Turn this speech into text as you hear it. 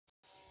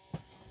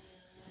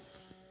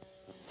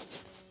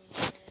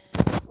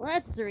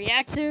Let's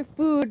react to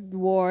Food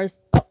Wars.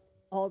 Oh,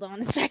 hold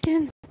on a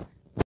second.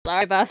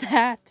 Sorry about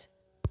that.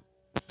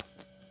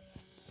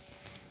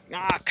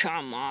 Ah,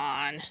 come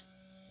on.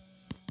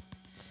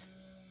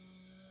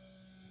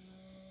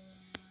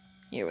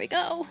 Here we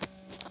go.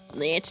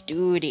 Let's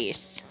do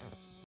this.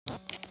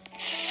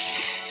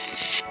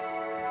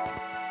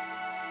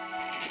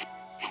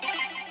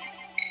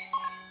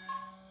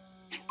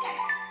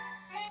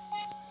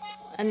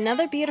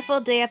 Another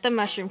beautiful day at the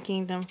Mushroom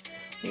Kingdom.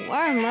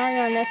 What are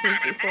Mario and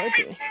SMG4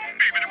 doing?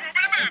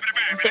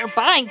 They're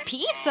buying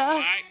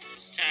pizza?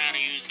 It's time to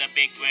use the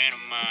big brain of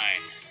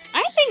mine.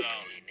 I think...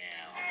 Slowly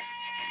now.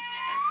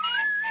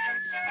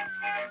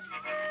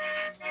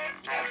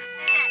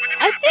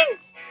 I think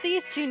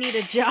these two need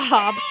a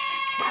job.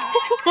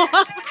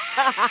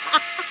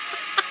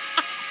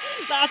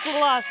 That's a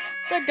lot.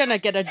 They're gonna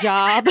get a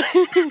job.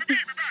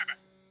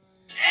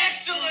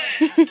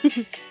 Excellent!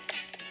 Bring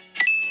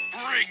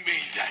me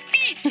that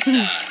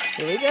pizza!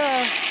 Here we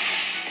go.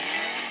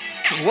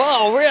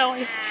 Whoa,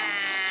 really?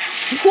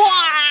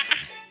 Wah!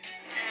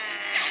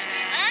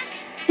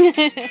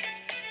 Mickey!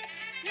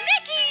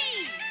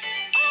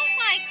 Oh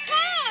my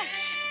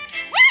gosh!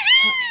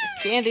 Woohoo!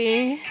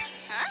 Candy.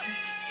 Huh?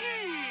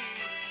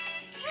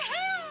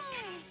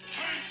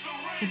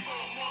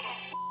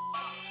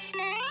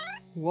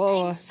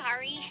 Whoa. I'm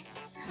sorry.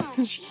 Oh,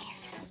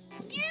 jeez.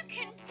 You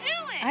can do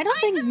it! I don't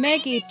think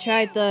Maggie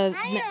tried the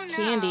I don't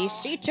candy. know.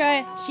 She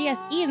has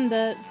eaten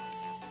the...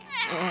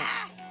 Come on.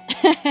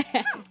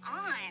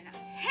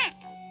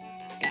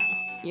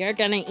 You're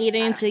gonna eat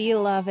it until you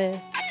love it.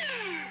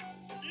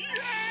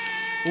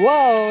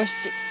 Whoa,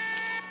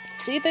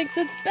 she thinks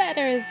it's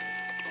better.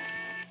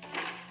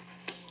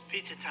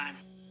 Pizza time.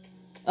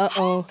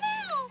 Uh-oh.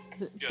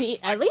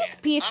 At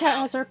least Peach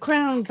has her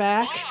crown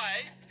back.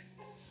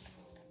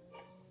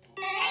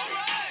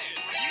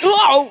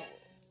 Oh!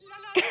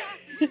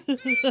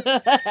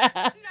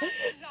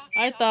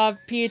 I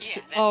thought Peach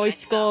always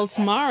scolds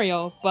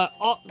Mario, but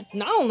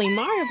not only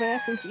Mario, but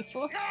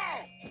SMG4.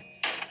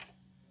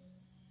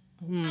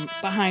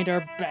 Behind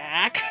her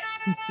back.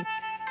 Let's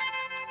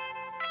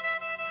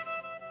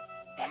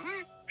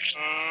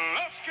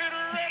get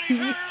ready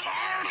to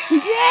party!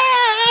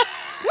 Yeah!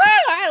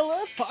 Woo! I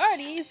love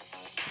parties.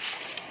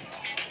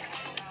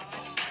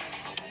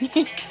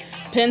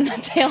 Pin the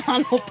tail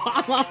on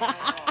Obama.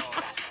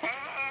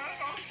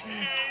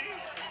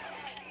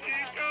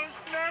 Here goes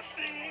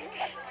nothing.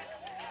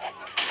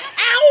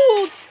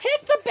 Ow!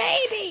 Hit the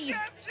baby!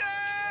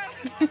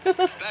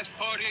 Best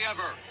party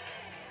ever.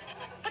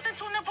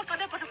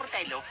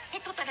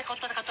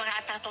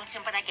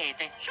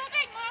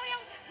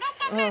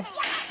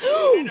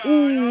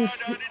 Ooh.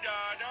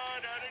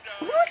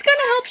 Who's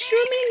gonna help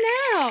Shroomy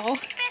now?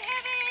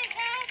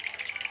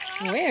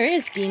 Where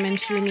is Demon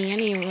Shroomy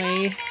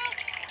anyway?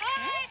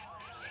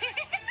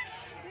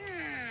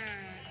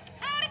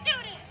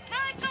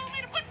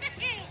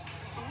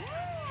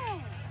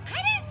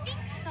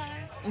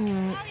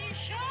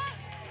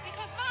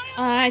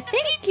 I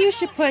think you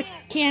should put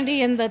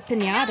candy in the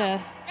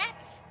piñata.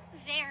 That's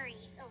very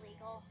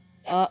illegal.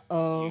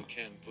 Uh-oh. You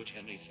can put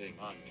anything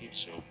on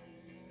pizza,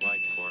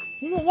 like corn.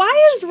 Why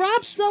is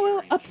Rob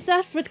so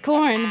obsessed with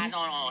corn?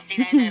 Uh-oh.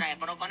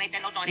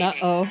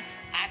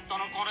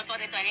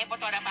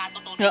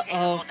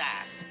 Uh-oh.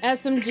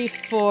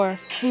 SMG4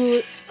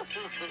 food.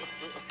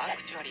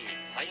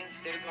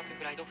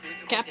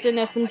 Captain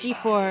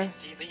SMG4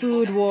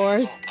 Food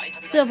Wars.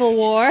 Civil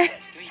War.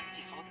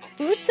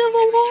 Food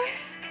Civil War?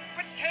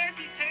 But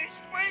candy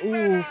tastes way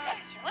Ooh.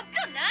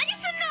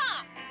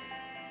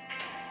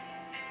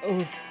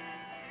 Oh.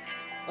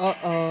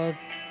 Uh-oh.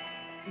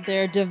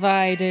 They're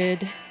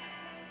divided.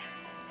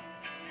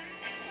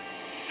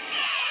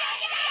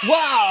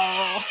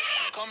 Wow!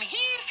 Come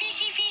here,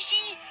 fishy,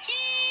 fishy.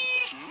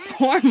 Here.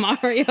 Poor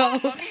Mario. Hey,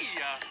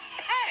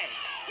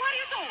 what are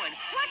you doing?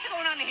 What's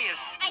going on here?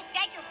 I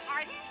beg your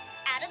pardon?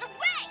 Out of the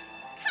way!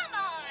 Come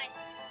on!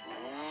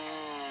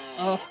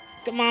 Oh,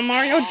 come on,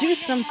 Mario, do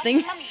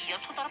something.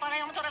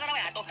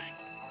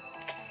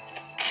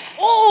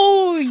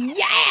 Oh,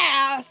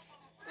 yes!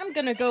 I'm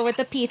gonna go with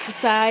the pizza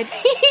side.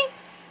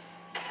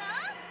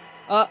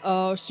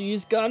 Uh-oh,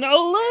 she's gonna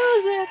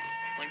lose it.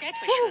 Well, that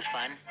was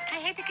fun. I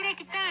had a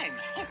great time.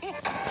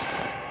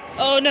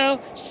 Oh no,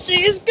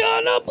 she's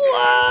gonna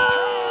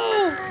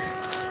blow!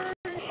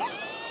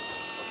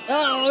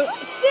 Oh,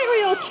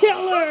 serial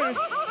killer!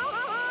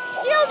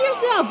 Shield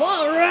yourself,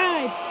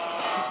 alright!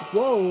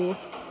 Whoa.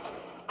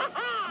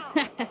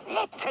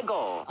 Let's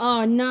go.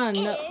 Oh, no,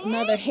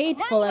 another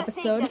hateful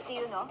episode.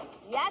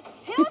 Yeah!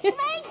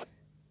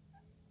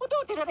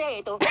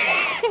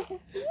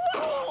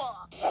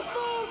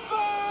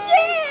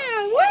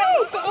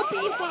 Woo! Go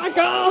pizza,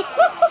 go!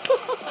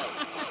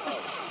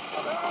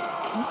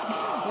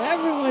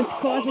 Everyone's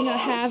causing a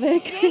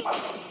havoc.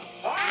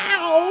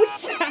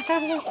 Ouch!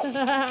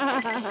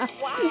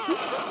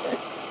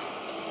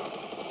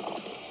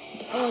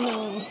 Oh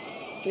no.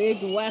 Big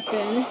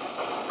weapon.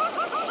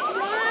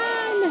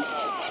 Run!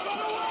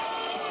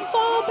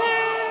 Fall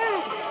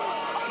back!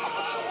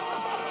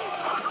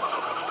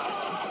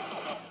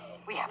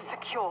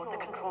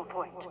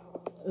 point.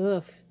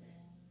 Ugh.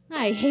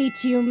 I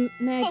hate you,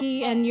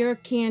 Maggie, and your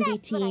candy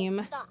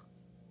team.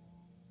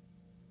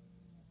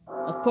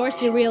 Of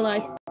course you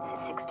realize.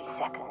 60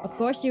 seconds. Of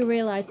course you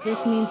realize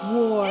this means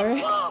war.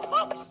 Go,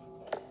 folks!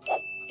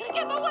 Gonna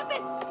get my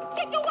weapons!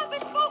 Get your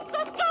weapons, folks!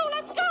 Let's go!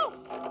 Let's go!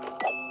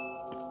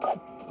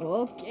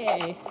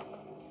 Okay.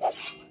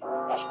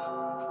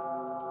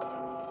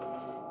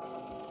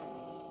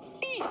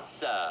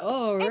 Pizza!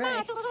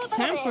 Alright.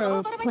 Time for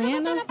a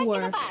plan of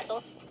work.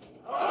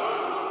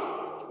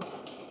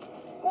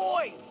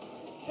 Boys,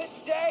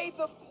 today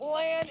the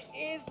plan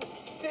is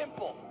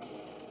simple.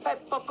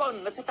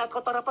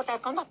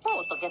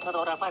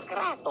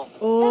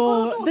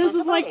 Oh, this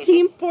is like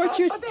Team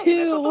Fortress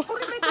 2.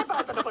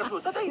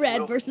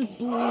 Red versus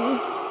blue.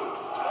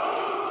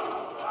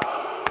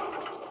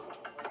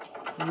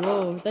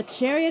 Whoa, the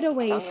chariot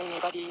awaits.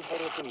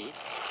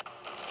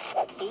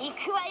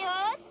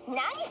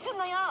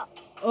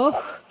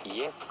 Oh,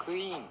 Yes,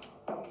 Queen.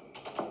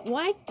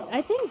 why?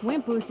 I think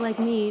Wimpu's like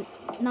me,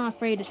 not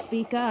afraid to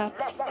speak up.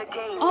 Let the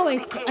game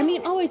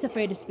Always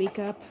afraid to speak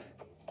up.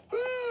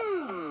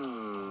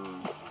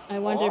 I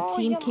wonder if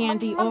Team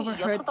Candy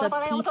overheard the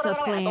pizza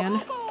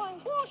plan.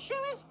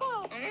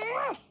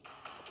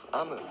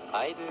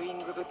 I doing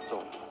good.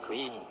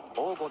 Queen.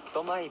 Oh,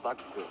 got my back.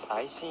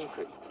 I think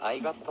I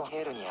got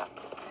hernia.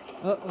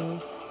 Uh-oh.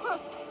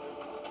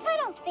 I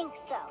don't think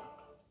so.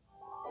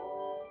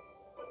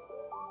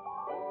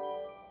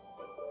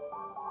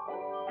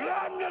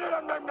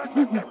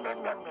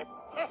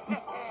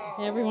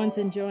 Everyone's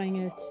enjoying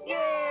it.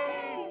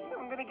 Yay!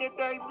 I'm gonna get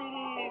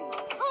diabetes.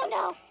 Oh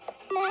no!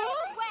 No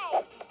way!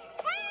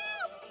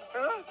 Help!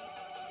 Huh?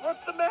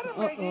 What's the matter,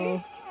 Maggie?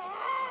 Uh-oh.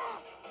 Ah,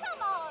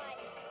 come on!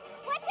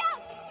 Watch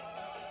out!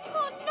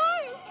 Oh no!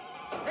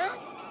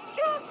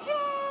 Jump,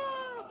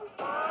 jump!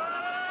 Oh.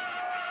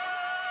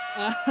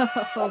 Ah,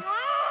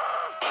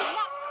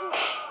 not cool.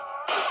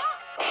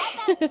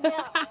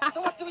 Stop! So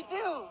what do we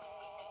do?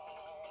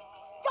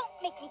 Don't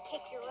make me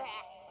kick your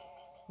ass.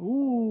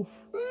 Oof.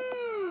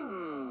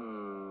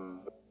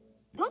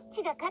 どっ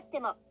ちが勝って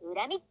も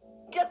恨み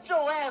Get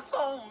your ass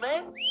home,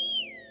 man.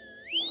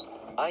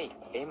 I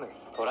am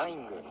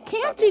trying.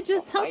 Can't you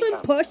just help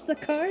him push the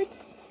cart?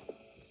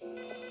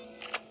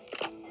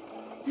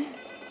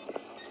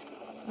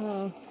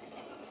 Oh,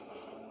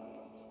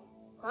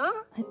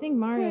 Huh? I think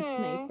Mario's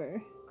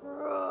sniper.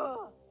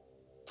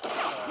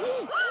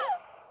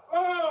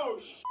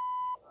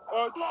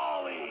 Oh,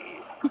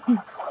 Lolly!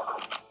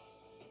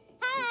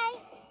 Hi!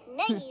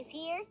 Maggie's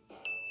here.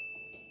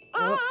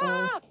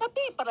 Uh-oh.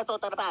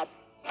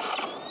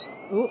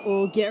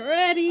 Uh-oh, get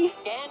ready.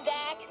 Stand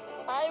back.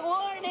 I'm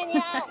warning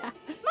ya.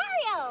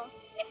 Mario!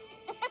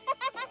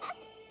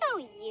 Oh,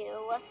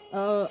 you.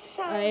 Oh,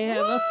 I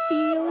have a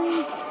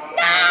feeling.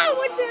 No,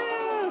 watch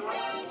out!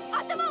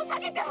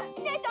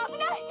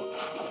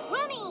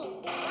 Lummy!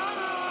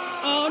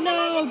 Oh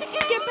no!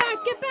 Get back!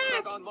 Get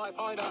back! On my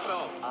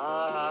pineapple.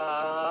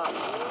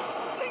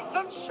 Take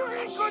some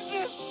sugar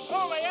goodness!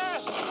 Oh, my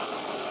ass!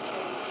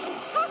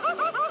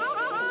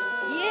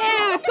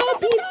 Yeah! Go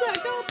pizza!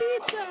 Go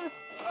pizza!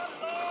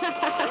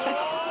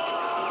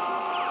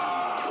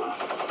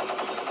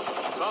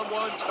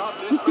 Someone stop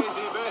this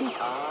crazy bitch.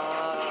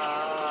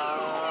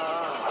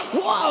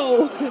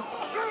 Whoa!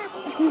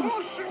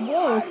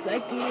 Whoa,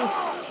 Seki.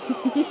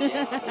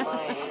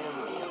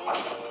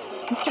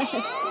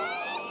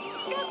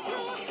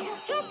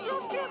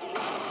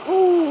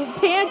 Ooh,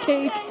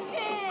 pancake!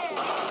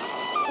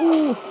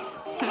 Ooh!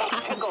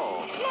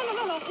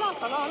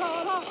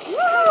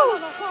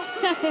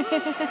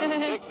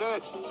 Take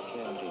this.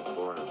 Candy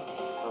corn.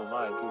 Oh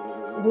my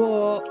god.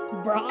 Whoa,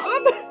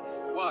 Rob?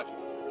 What?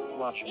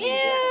 Watch me Ew!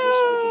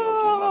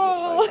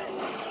 wreck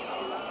this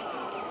video game on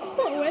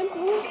Poor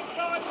Wimple. Keep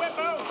going,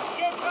 Whippo!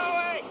 Keep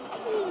going!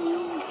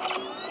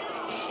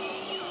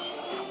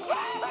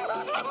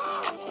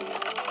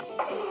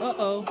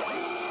 Uh-oh.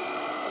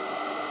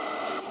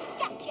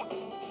 Gotcha!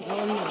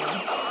 Oh no.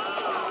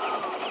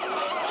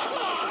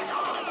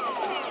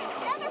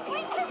 Another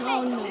point for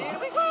Oh no.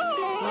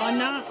 Oh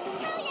no.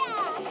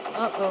 Booyah!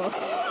 Uh-oh.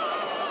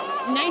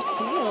 Nice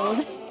shield.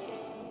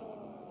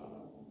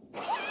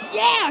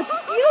 Yeah!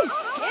 You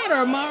get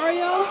her,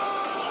 Mario!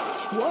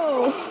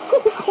 Whoa!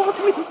 Poor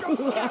Wimple.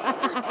 Oh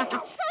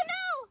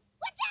no!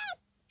 Watch out!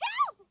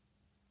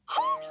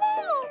 Help!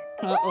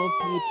 Uh-oh,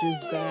 Peach is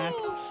back.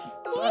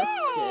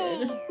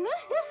 Busted.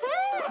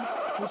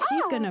 Is she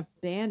gonna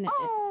ban it?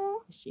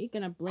 Oh. Is she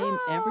gonna blame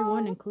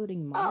everyone,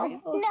 including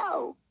Mario? Oh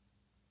no!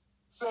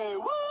 Say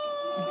what?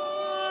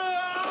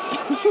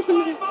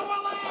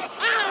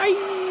 Aye!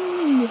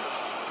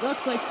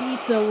 Looks like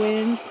pizza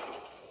wins.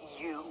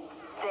 You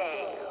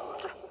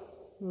failed.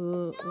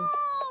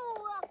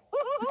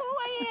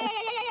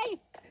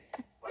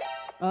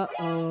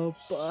 Uh-oh,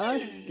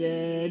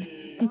 busted.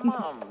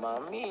 Mamma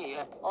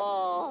mia.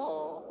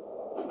 Oh.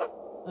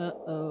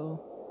 Uh-oh.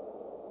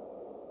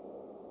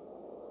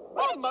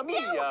 Mamma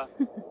mia.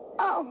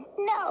 Oh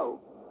no!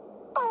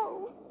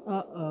 Oh!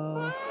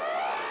 Uh-oh.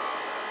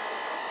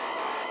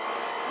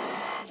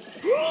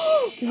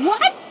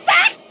 What?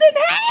 Bust in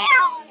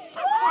half!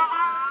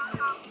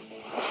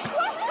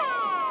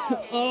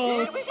 Oh,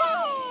 Here we go!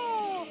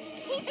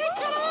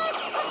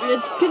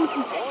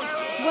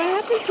 what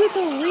happened to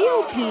the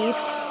real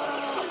Peach?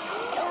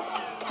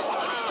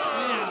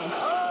 Ow.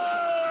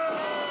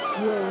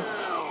 Whoa.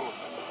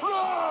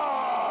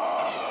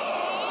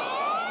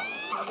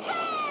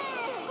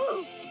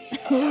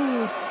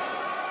 Ooh.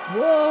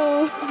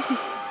 Whoa.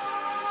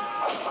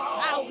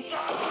 Ouch.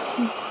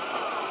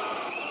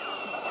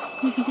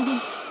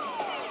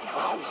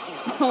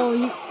 Oh,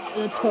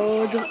 the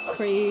toad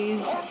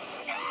crazed.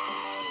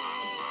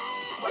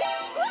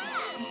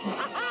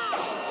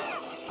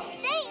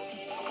 Thanks!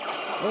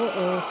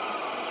 Uh-oh.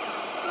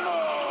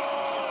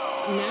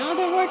 Now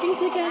they're working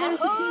together as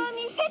a team.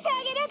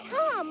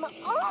 Come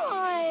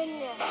on!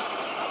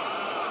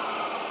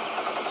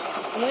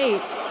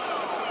 Wait.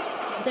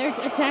 They're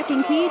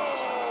attacking Peach?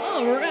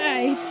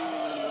 Alright.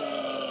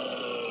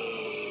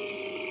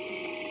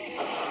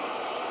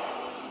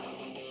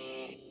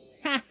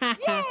 Ha ha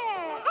ha.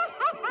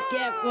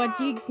 Get what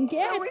you can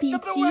get, Witch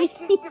of the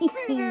West is Peachy.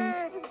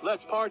 defeated!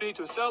 Let's party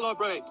to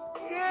celebrate.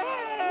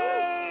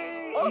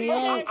 Yay! They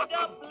all- Good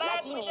job,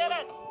 lads, we did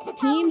it!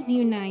 Teams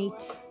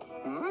unite.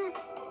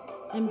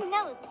 And,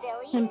 No,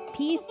 silly. and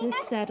peace is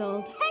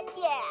settled. Heck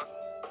yeah!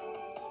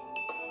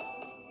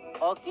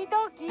 Okie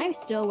dokie. I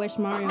still wish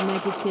Mario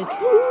make a kiss.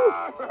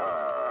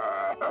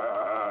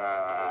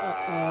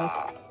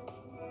 Uh-oh.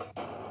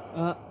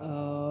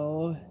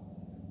 Uh-oh.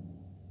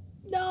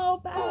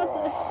 No, Bowser!